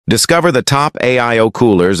Discover the top AIO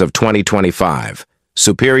coolers of 2025.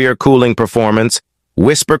 Superior cooling performance,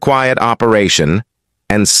 whisper-quiet operation,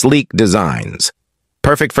 and sleek designs.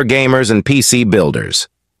 Perfect for gamers and PC builders.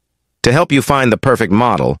 To help you find the perfect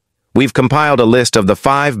model, we've compiled a list of the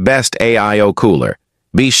 5 best AIO cooler.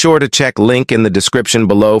 Be sure to check link in the description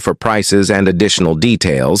below for prices and additional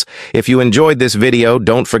details. If you enjoyed this video,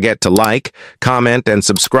 don't forget to like, comment, and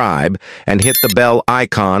subscribe, and hit the bell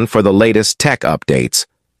icon for the latest tech updates.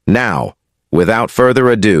 Now, without further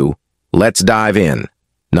ado, let's dive in.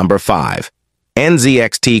 Number 5.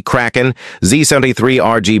 NZXT Kraken Z73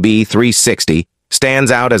 RGB 360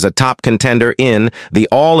 stands out as a top contender in the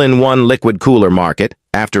all-in-one liquid cooler market.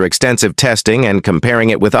 After extensive testing and comparing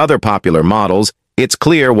it with other popular models, it's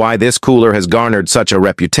clear why this cooler has garnered such a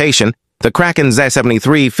reputation. The Kraken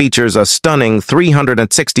Z73 features a stunning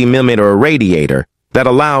 360mm radiator that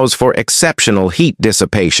allows for exceptional heat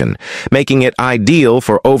dissipation, making it ideal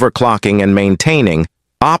for overclocking and maintaining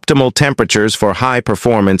optimal temperatures for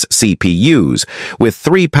high-performance CPUs. With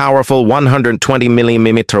 3 powerful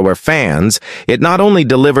 120mm fans, it not only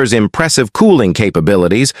delivers impressive cooling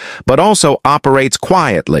capabilities, but also operates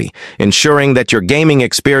quietly, ensuring that your gaming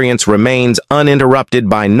experience remains uninterrupted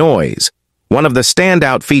by noise. One of the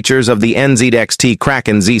standout features of the NZXT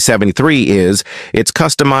Kraken Z73 is its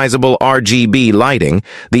customizable RGB lighting,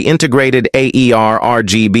 the integrated AER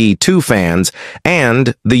RGB 2 fans,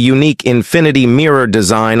 and the unique infinity mirror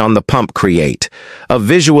design on the pump create a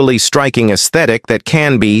visually striking aesthetic that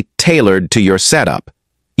can be tailored to your setup.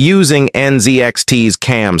 Using NZXT's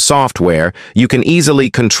CAM software, you can easily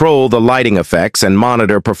control the lighting effects and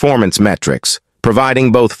monitor performance metrics,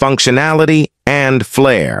 providing both functionality and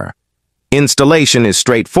flair. Installation is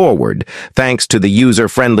straightforward, thanks to the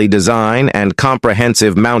user-friendly design and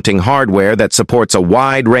comprehensive mounting hardware that supports a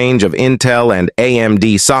wide range of Intel and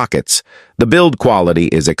AMD sockets. The build quality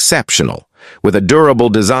is exceptional, with a durable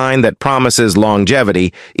design that promises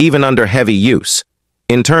longevity even under heavy use.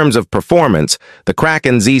 In terms of performance, the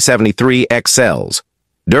Kraken Z73 excels.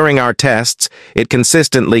 During our tests, it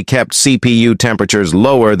consistently kept CPU temperatures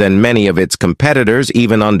lower than many of its competitors,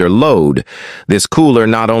 even under load. This cooler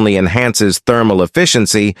not only enhances thermal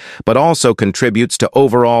efficiency, but also contributes to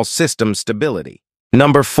overall system stability.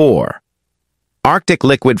 Number 4. Arctic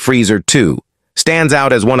Liquid Freezer 2 stands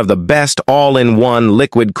out as one of the best all-in-one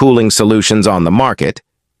liquid cooling solutions on the market.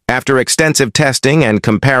 After extensive testing and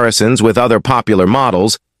comparisons with other popular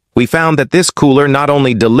models, we found that this cooler not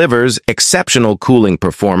only delivers exceptional cooling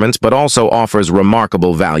performance, but also offers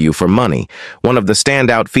remarkable value for money. One of the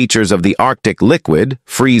standout features of the Arctic Liquid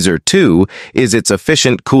Freezer 2 is its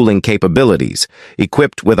efficient cooling capabilities.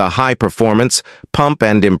 Equipped with a high-performance pump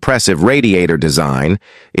and impressive radiator design,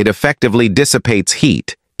 it effectively dissipates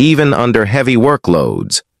heat, even under heavy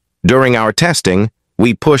workloads. During our testing,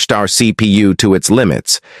 we pushed our CPU to its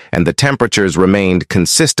limits, and the temperatures remained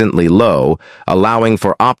consistently low, allowing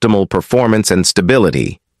for optimal performance and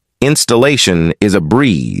stability. Installation is a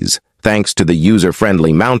breeze, thanks to the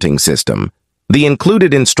user-friendly mounting system. The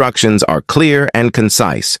included instructions are clear and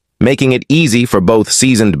concise, making it easy for both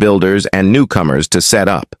seasoned builders and newcomers to set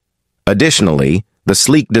up. Additionally, the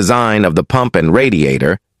sleek design of the pump and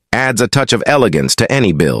radiator adds a touch of elegance to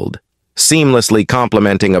any build, seamlessly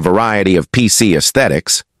complementing a variety of PC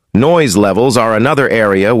aesthetics. Noise levels are another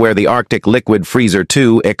area where the Arctic Liquid Freezer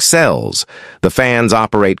 2 excels. The fans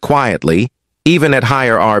operate quietly, even at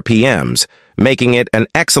higher RPMs, making it an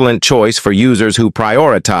excellent choice for users who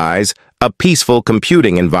prioritize a peaceful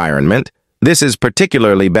computing environment. This is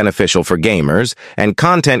particularly beneficial for gamers and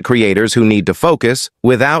content creators who need to focus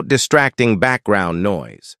without distracting background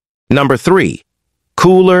noise. Number 3.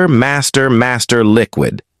 Cooler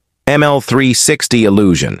MasterLiquid ML360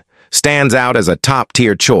 Illusion stands out as a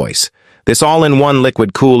top-tier choice. This all-in-one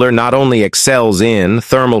liquid cooler not only excels in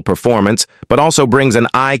thermal performance, but also brings an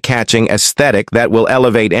eye-catching aesthetic that will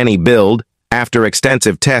elevate any build. After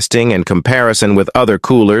extensive testing and comparison with other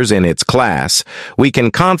coolers in its class, we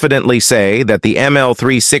can confidently say that the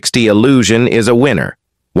ML360 Illusion is a winner.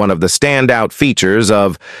 One of the standout features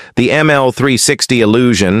of the ML360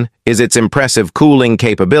 Illusion is its impressive cooling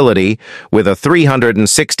capability. With a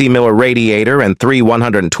 360mm radiator and 3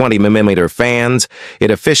 120mm fans,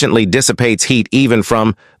 it efficiently dissipates heat even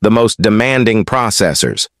from the most demanding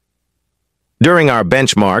processors. During our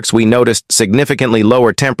benchmarks, we noticed significantly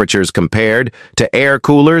lower temperatures compared to air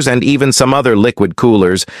coolers and even some other liquid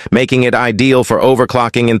coolers, making it ideal for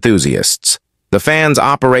overclocking enthusiasts. The fans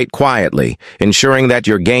operate quietly, ensuring that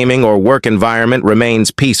your gaming or work environment remains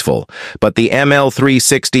peaceful. But the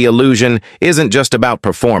ML360 illusion isn't just about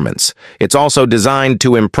performance. It's also designed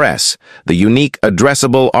to impress. The unique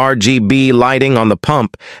addressable RGB lighting on the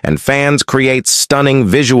pump and fans creates stunning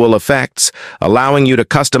visual effects, allowing you to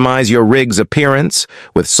customize your rig's appearance.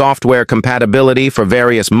 With software compatibility for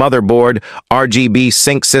various motherboard, RGB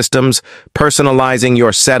sync systems, personalizing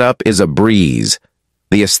your setup is a breeze.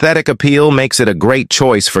 The aesthetic appeal makes it a great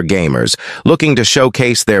choice for gamers looking to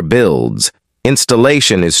showcase their builds.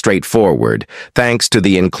 Installation is straightforward, thanks to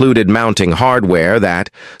the included mounting hardware that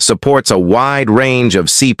supports a wide range of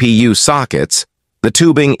CPU sockets. The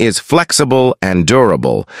tubing is flexible and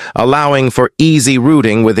durable, allowing for easy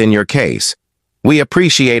routing within your case. We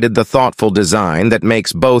appreciated the thoughtful design that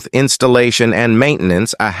makes both installation and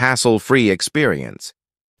maintenance a hassle-free experience.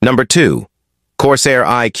 Number 2. Corsair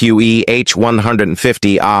iCUE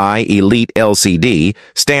H150i Elite LCD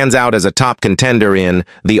stands out as a top contender in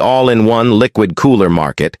the all-in-one liquid cooler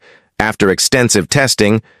market. After extensive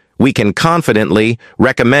testing, we can confidently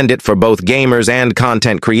recommend it for both gamers and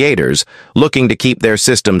content creators looking to keep their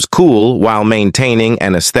systems cool while maintaining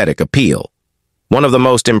an aesthetic appeal. One of the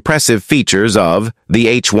most impressive features of the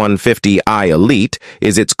H150i Elite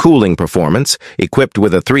is its cooling performance. Equipped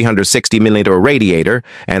with a 360mm radiator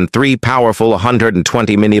and 3 powerful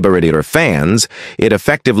 120mm fans, it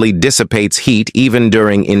effectively dissipates heat even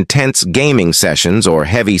during intense gaming sessions or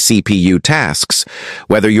heavy CPU tasks.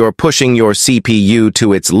 Whether you're pushing your CPU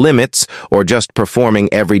to its limits or just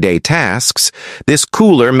performing everyday tasks, this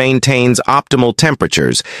cooler maintains optimal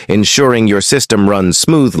temperatures, ensuring your system runs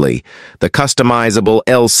smoothly. The customizable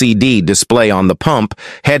LCD display on the pump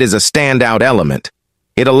head is a standout element.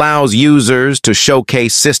 It allows users to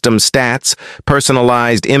showcase system stats,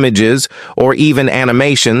 personalized images, or even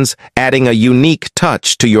animations, adding a unique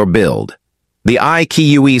touch to your build. The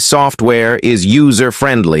iCUE software is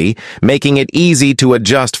user-friendly, making it easy to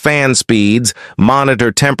adjust fan speeds,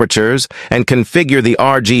 monitor temperatures, and configure the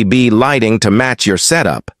RGB lighting to match your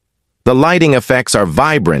setup. The lighting effects are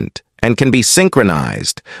vibrant and can be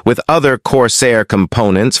synchronized with other Corsair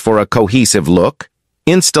components for a cohesive look.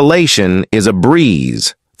 Installation is a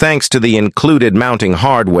breeze, thanks to the included mounting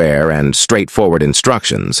hardware and straightforward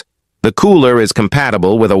instructions. The cooler is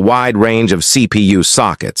compatible with a wide range of CPU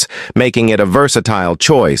sockets, making it a versatile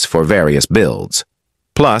choice for various builds.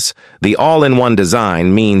 Plus, the all-in-one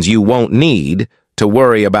design means you won't need to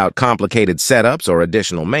worry about complicated setups or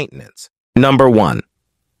additional maintenance. Number 1.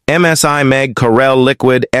 MSI MEG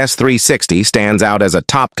CorelLiquid S360 stands out as a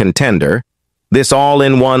top contender. This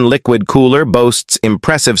all-in-one liquid cooler boasts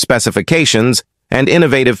impressive specifications and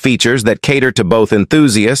innovative features that cater to both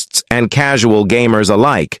enthusiasts and casual gamers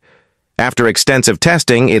alike. After extensive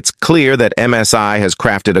testing, it's clear that MSI has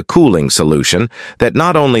crafted a cooling solution that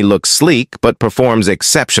not only looks sleek but performs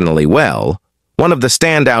exceptionally well. One of the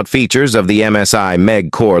standout features of the MSI MEG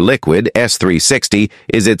CorelLiquid S360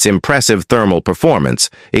 is its impressive thermal performance.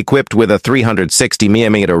 Equipped with a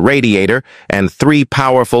 360mm radiator and 3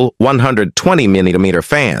 powerful 120mm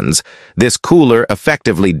fans, this cooler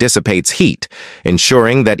effectively dissipates heat,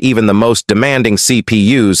 ensuring that even the most demanding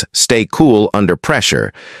CPUs stay cool under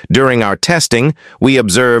pressure. During our testing, we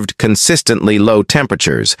observed consistently low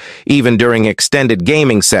temperatures, even during extended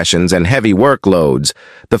gaming sessions and heavy workloads.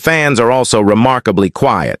 The fans are also remarkably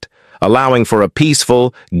quiet, allowing for a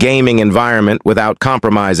peaceful gaming environment without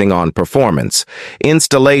compromising on performance.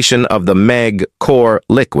 Installation of the MEG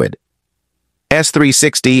CorelLiquid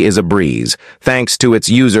S360 is a breeze, thanks to its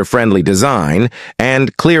user-friendly design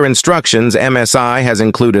and clear instructions. MSI has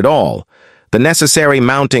included all the necessary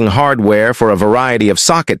mounting hardware for a variety of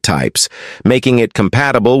socket types, making it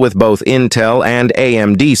compatible with both Intel and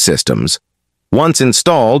AMD systems. Once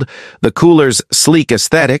installed, the cooler's sleek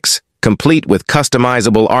aesthetics, complete with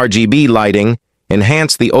customizable RGB lighting,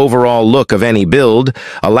 enhance the overall look of any build,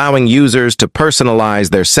 allowing users to personalize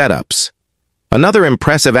their setups. Another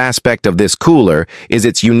impressive aspect of this cooler is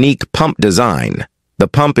its unique pump design. The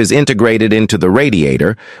pump is integrated into the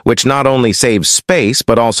radiator, which not only saves space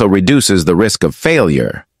but also reduces the risk of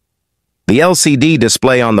failure. The LCD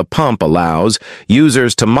display on the pump allows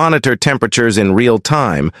users to monitor temperatures in real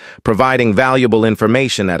time, providing valuable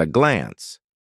information at a glance.